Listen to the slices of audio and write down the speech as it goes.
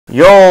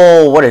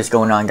Yo, what is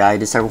going on,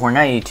 guys? It's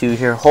Youtuberewind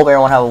here. Hope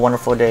everyone have a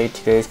wonderful day.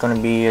 Today is going to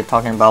be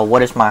talking about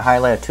what is my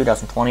highlight of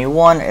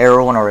 2021.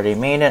 Everyone already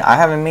made it. I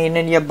haven't made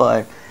it yet,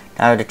 but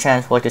I have the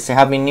chance. Like to say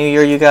Happy New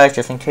Year, you guys.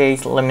 Just in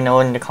case, let me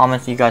know in the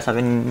comments if you guys have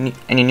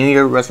any New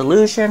Year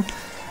resolution.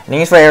 And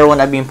thanks for everyone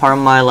that being part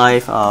of my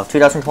life of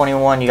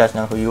 2021. You guys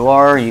know who you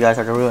are. You guys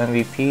are the real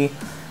MVP.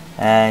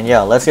 And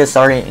yeah, let's get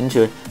started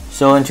into it.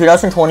 So in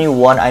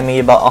 2021, I made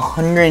about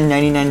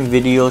 199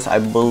 videos. I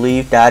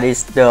believe that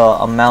is the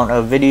amount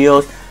of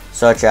videos,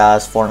 such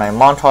as Fortnite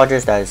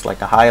montages. That is like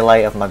the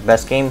highlight of my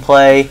best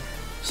gameplay.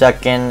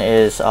 Second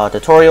is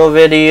tutorial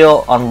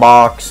video,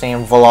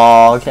 unboxing,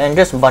 vlog, and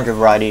just a bunch of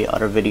variety of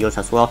other videos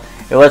as well.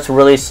 It was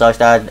really sucks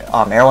that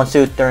everyone's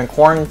still during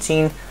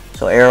quarantine.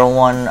 So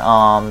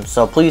everyone,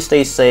 so please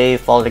stay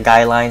safe, follow the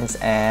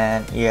guidelines,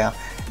 and yeah.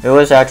 It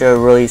was actually a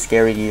really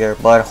scary year,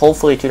 but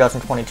hopefully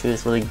 2022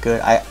 is really good.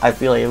 I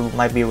feel like it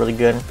might be really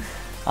good,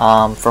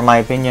 for my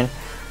opinion.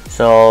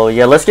 So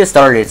yeah, let's get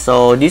started.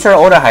 So these are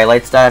all the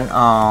highlights that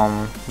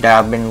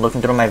I've been looking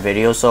through my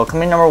videos. So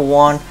coming number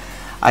one,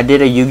 I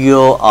did a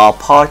Yu-Gi-Oh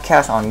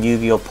podcast on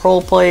Yu-Gi-Oh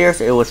pro players.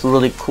 It was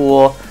really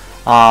cool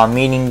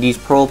meeting these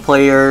pro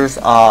players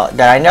that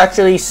I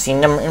actually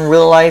seen them in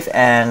real life,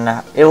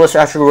 and it was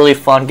actually really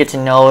fun get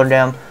to know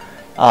them.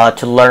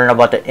 To learn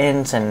about the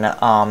ins and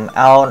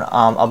out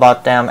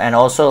about them, and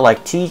also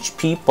like teach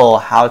people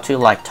how to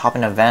like top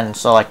an event,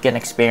 so like get an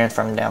experience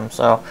from them.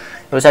 So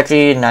it was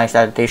actually nice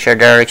that they shared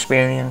their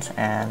experience.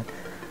 And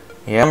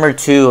yeah, number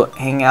two,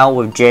 hang out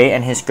with Jay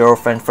and his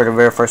girlfriend for the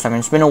very first time.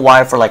 It's been a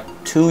while, for like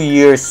 2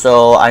 years.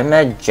 So I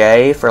met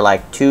Jay for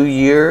like 2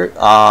 years.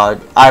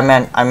 I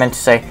meant to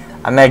say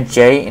I met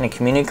Jay in a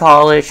community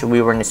college.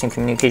 We were in the same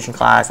communication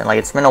class, and like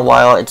it's been a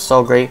while. It's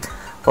so great.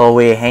 But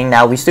we hang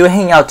out. We still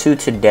hang out too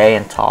today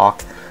and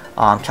talk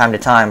time to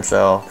time.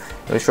 So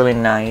it was really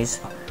nice.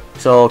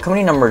 So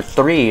coming number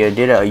three, I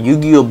did a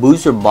Yu-Gi-Oh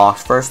booster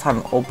box. First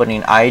time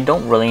opening. I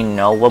don't really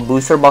know what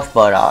booster box,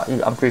 but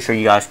I'm pretty sure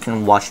you guys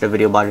can watch the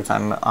video by the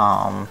time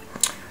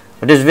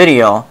with this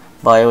video.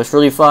 But it was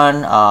really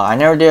fun. I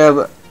never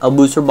did a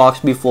booster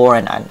box before,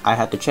 and I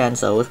had the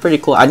chance, so it was pretty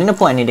cool. I didn't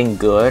pull anything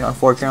good,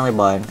 unfortunately,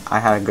 but I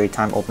had a great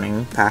time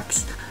opening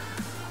packs.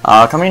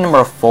 Coming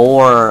number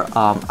four,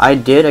 I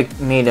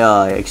made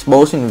a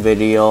exposing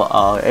video.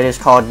 It is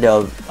called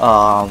the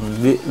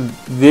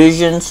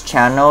Visions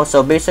channel.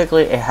 So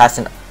basically, it has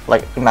an,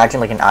 like,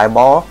 imagine like an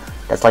eyeball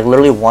that's like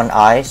literally one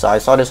eye. So I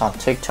saw this on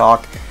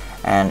TikTok,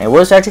 and it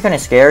was actually kind of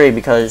scary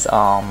because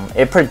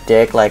it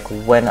predict like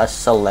when a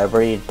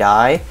celebrity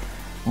die.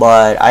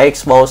 But I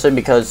exposed it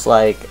because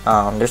like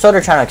there's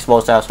other channel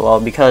exposed that as well,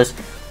 because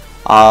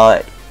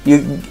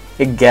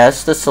it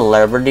guessed the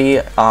celebrity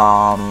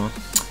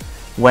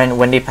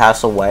when they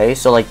pass away.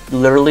 So like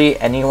literally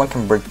anyone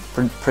can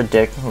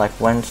predict like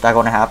when's that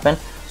going to happen.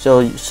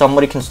 So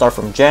somebody can start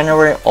from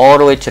January all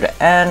the way to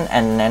the end,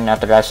 and then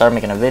after that start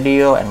making a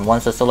video, and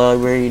once the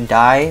celebrity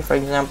die, for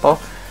example,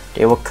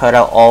 they will cut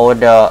out all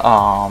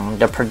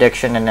the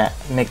prediction and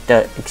make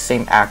the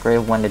same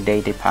accurate when the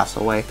day they pass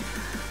away.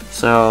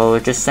 So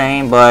just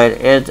saying, but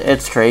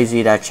it's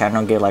crazy that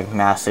channel get like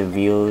massive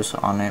views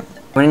on it.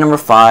 Number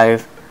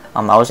five,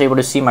 I was able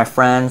to see my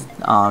friends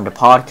on the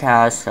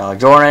podcast,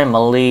 Jordan,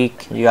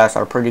 Malik. You guys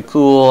are pretty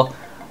cool.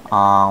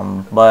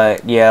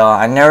 But yeah,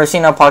 I've never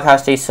seen a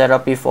podcast they set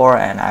up before,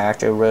 and I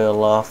actually really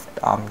loved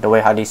the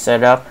way how they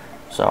set up.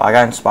 So I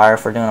got inspired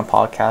for doing a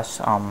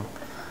podcast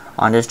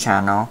on this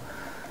channel.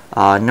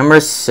 Number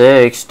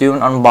six,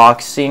 doing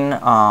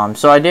unboxing.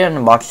 So I did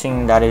an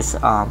unboxing that is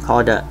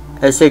called the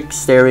S6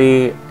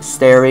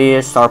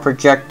 Stereo Star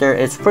Projector.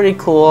 It's pretty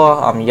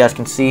cool. You guys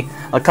can see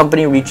a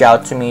company reached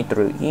out to me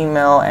through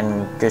email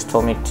and just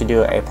told me to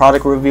do a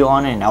product review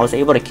on it, and I was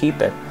able to keep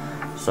it.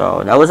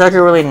 So that was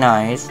actually really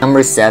nice.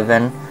 Number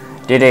seven,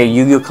 did a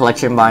Yu-Gi-Oh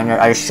collection binder.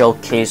 I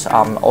showcase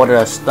all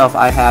the stuff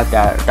I have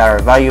that are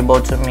valuable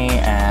to me,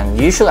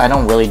 and usually I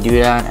don't really do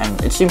that,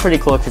 and it seemed pretty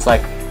cool because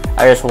like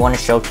I just want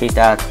to showcase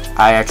that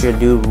I actually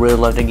do really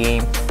love the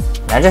game.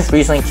 And I just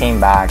recently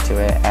came back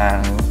to it,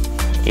 and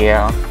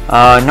yeah.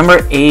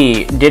 Number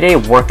eight, did a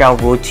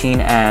workout routine,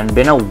 and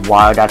been a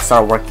while that I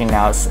started working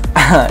out.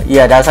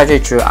 Yeah, that's actually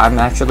true. I'm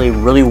actually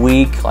really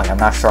weak. Like I'm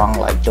not strong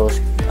like those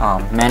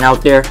men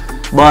out there,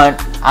 but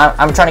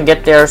I'm trying to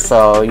get there.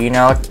 So you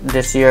know,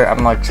 this year I'm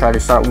gonna try to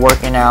start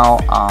working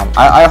out.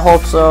 I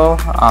hope so.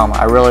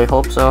 I really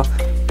hope so,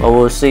 but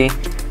we'll see.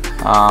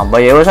 But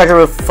yeah, it was actually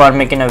really fun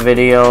making a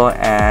video,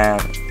 and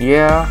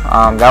yeah,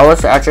 that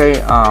was actually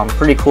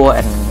pretty cool.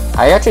 And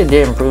I actually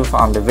did improve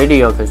on the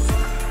video, because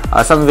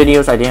some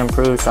videos I did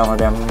improve, some of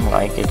them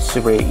like it's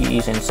super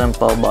easy and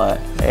simple, but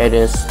it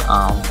is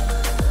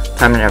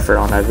time and effort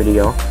on that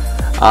video.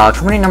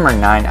 Community number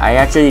nine, I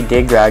actually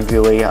did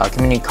graduate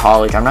community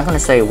college. I'm not going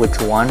to say which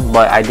one,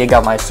 but I did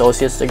got my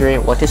associate's degree.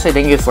 What to say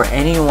thank you for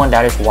anyone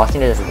that is watching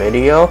this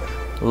video.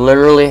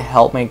 Literally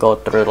helped me go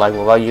through. Like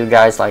without you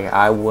guys, like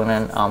I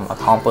wouldn't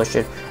accomplish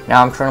it.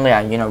 Now I'm currently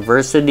at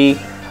university.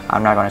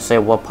 I'm not gonna say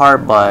what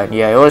part, but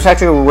yeah, it was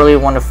actually a really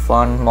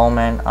fun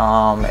moment.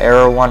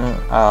 Everyone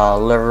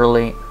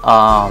literally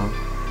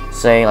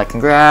say like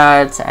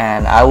congrats,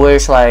 and I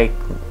wish like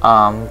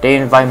they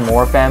invite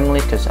more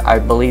families, because I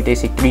believe they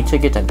see 3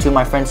 tickets and 2 of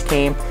my friends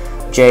came,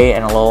 Jay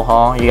and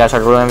Aloha. You guys are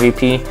the real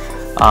MVP.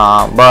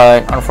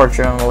 But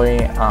unfortunately,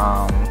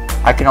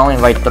 I can only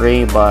invite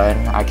 3, but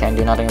I can't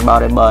do nothing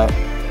about it. But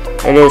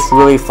it is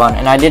really fun,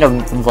 and I did a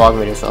vlog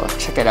video, so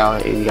check it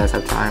out if you guys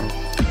have time.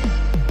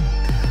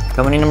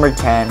 Coming in number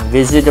 10,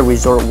 visit the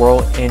Resort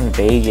World in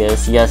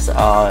Vegas. Yes,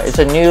 it's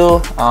a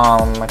new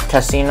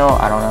casino.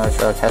 I don't know if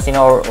it's a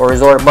casino or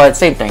resort, but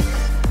same thing.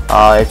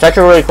 It's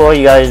actually really cool.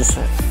 You guys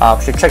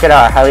should check it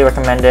out. I highly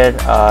recommend it.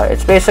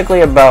 It's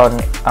basically about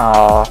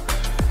a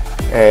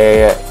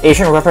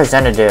Asian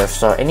representative,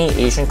 so any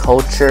Asian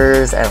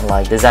cultures and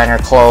like designer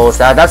clothes,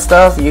 that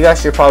stuff, you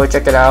guys should probably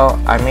check it out.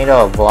 I made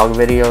a vlog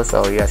video,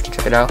 so you guys can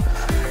check it out.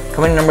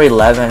 Coming in number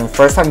 11,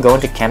 first time going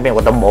to camping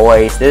with the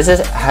boys. This is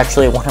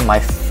actually one of my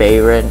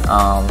favorite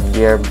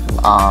year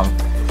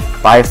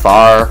by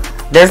far.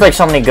 There's like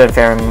so many good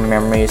family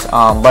memories,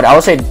 but I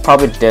would say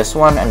probably this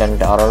one and then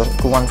the other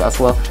ones as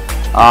well.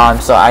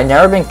 So I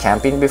never been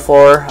camping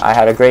before. I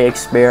had a great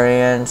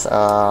experience.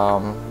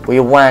 We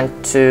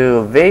went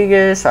to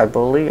Vegas, I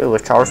believe it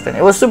was Charleston.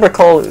 It was super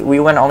cold. We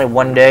went only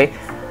one day,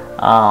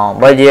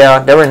 but yeah,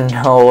 there were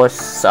no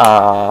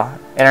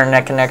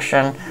internet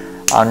connection,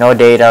 no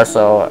data,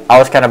 so I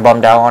was kind of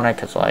bummed out on it,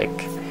 cause like,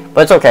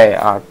 but it's okay.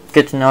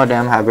 Get to know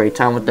them, have a great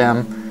time with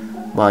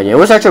them. But yeah, it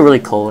was actually really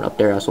cold up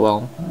there as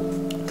well.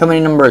 Coming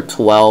in number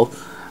 12,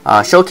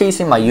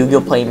 showcasing my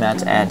Yu-Gi-Oh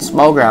playmats and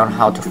small ground,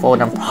 how to fold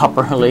them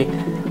properly.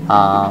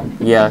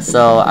 Yeah,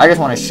 so I just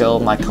want to show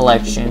my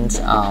collections.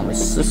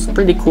 It's just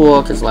pretty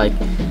cool, because like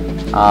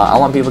I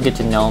want people to get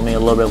to know me a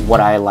little bit, what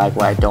I like,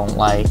 what I don't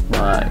like.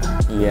 But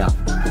yeah.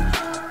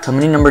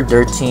 Coming in number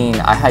 13,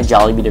 I had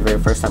Jollibee the very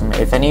first time.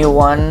 If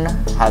anyone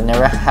have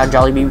never had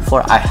Jollibee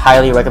before, I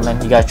highly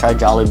recommend you guys try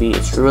Jollibee.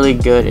 It's really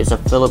good. It's a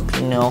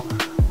Filipino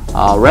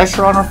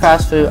restaurant or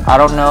fast food, I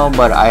don't know,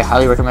 but I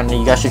highly recommend it.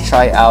 You guys should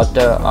try out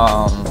the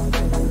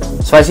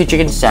spicy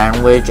chicken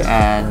sandwich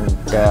and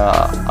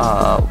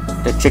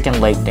the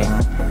chicken leg thing.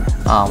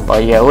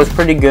 But yeah, it was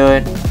pretty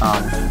good.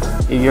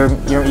 You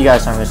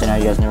guys are missing out.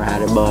 You guys never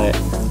had it, but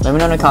let me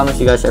know in the comments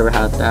if you guys ever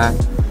had that.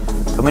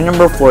 Coming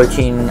number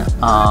 14,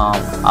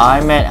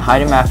 I met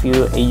Heidi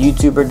Matthew, a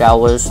YouTuber that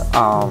was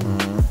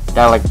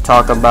that like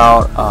talk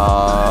about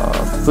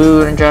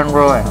food in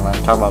general and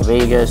like talk about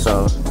Vegas,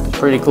 so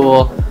pretty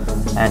cool.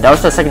 And that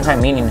was the second time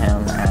meeting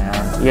him,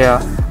 and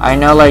yeah, I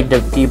know like the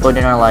people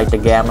didn't like the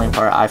gambling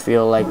part. I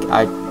feel like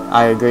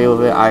I agree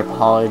with it. I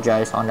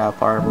apologize on that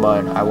part,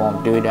 but I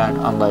won't do that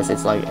unless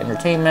it's like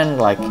entertainment,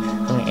 like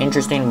something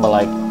interesting. But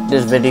like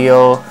this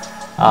video,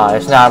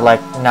 it's not like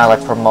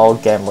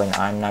promote gambling.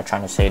 I'm not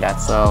trying to say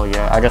that. So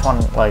yeah, I just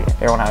want like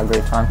everyone to have a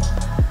great time.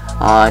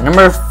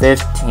 Number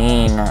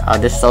 15,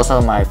 this is also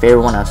my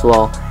favorite one as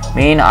well.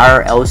 Me and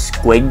IRL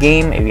Squid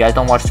Game. If you guys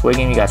don't watch Squid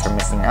Game, you guys are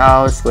missing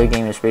out. Squid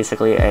Game is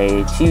basically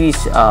a TV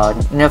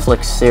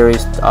Netflix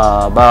series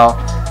about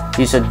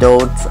these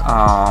adults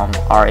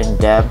are in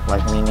debt,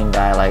 like meaning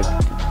that like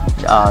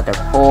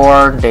they're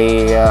poor,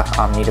 they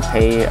need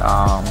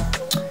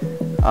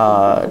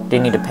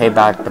to pay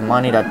back the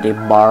money that they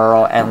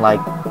borrow, and like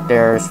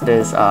there's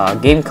this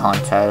game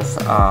contest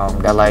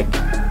that like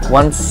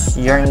once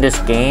you're in this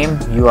game,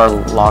 you are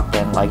locked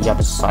in, like you have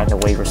to sign the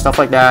waiver, stuff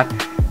like that.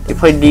 They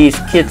play these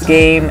kids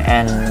game,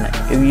 and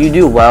if you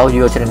do well,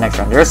 you go to the next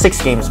round. There are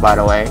 6 games, by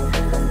the way,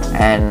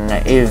 and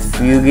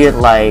if you get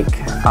like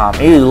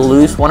if you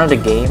lose one of the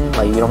game,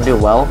 like you don't do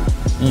well,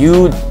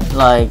 you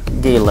like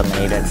get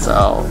eliminated.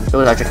 So it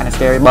was actually kind of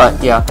scary,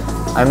 but yeah,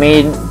 I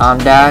made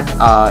that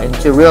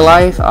into real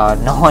life.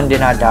 No one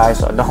did not die,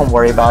 so don't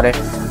worry about it.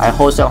 I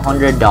hosted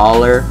 $100.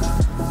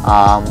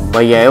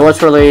 But yeah, it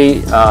was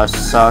really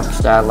sucks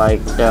that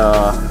like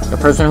the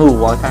person who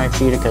won kind of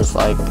cheated, because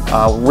like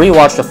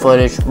rewatched the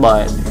footage,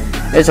 but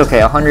it's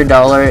okay.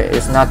 $100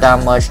 is not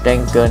that much.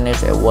 Thank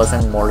goodness it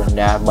wasn't more than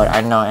that. But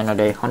I know in a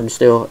day, 100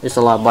 still it's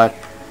a lot, but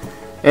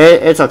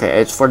it's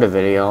okay. It's for the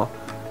video.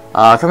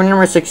 Coming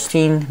number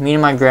 16,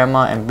 meeting my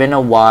grandma, and been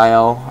a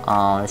while.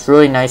 It's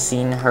really nice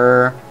seeing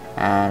her,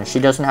 and she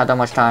doesn't have that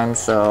much time,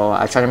 so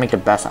I try to make the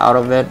best out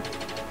of it.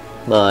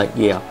 But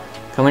yeah.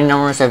 Coming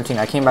number 17,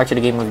 I came back to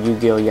the game of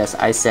Yu-Gi-Oh! Yes,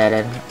 I said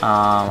it.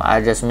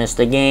 I just missed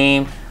the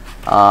game.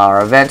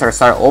 Our events are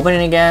started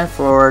opening again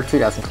for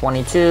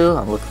 2022.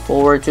 I'm looking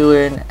forward to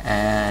it,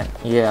 and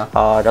yeah.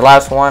 The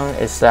last one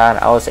is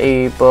that I was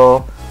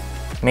able,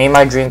 made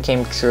my dream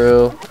came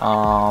true.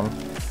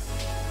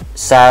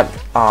 Sat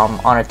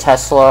on a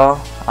Tesla.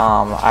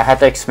 I had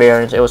the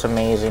experience. It was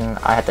amazing.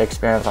 I had the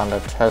experience on the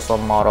Tesla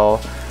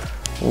Model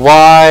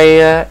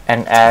Y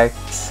and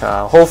X.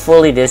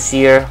 Hopefully this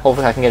year,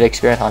 hopefully I can get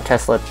experience on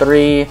Tesla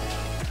 3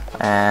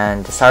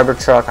 and the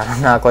Cybertruck.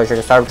 I'm not quite sure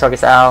the Cybertruck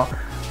is out.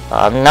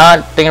 I'm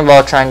not thinking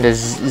about trying the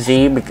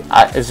Z,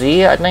 I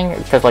think,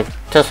 because like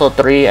Tesla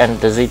 3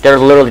 and the Z, they're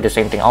literally the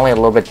same thing, only a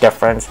little bit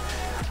different.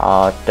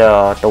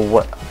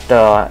 The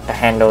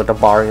handle, the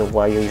bar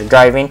while you're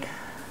driving.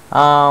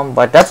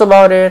 But that's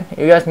about it.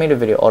 You guys made the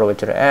video all the way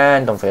to the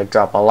end. Don't forget to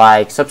drop a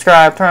like,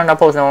 subscribe, turn on that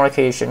post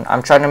notification.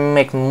 I'm trying to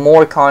make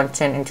more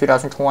content in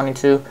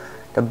 2022.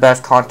 The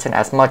best content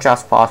as much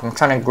as possible. I'm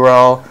trying to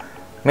grow.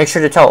 Make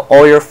sure to tell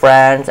all your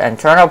friends and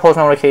turn on post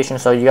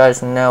notifications so you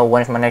guys know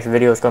when my next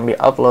video is going to be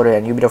uploaded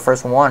and you'll be the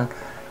first one.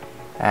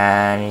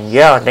 And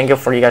yeah, thank you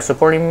for you guys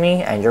supporting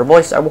me. And your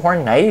boy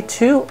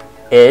Cyberhorn92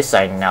 is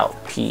signing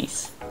out.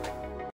 Peace.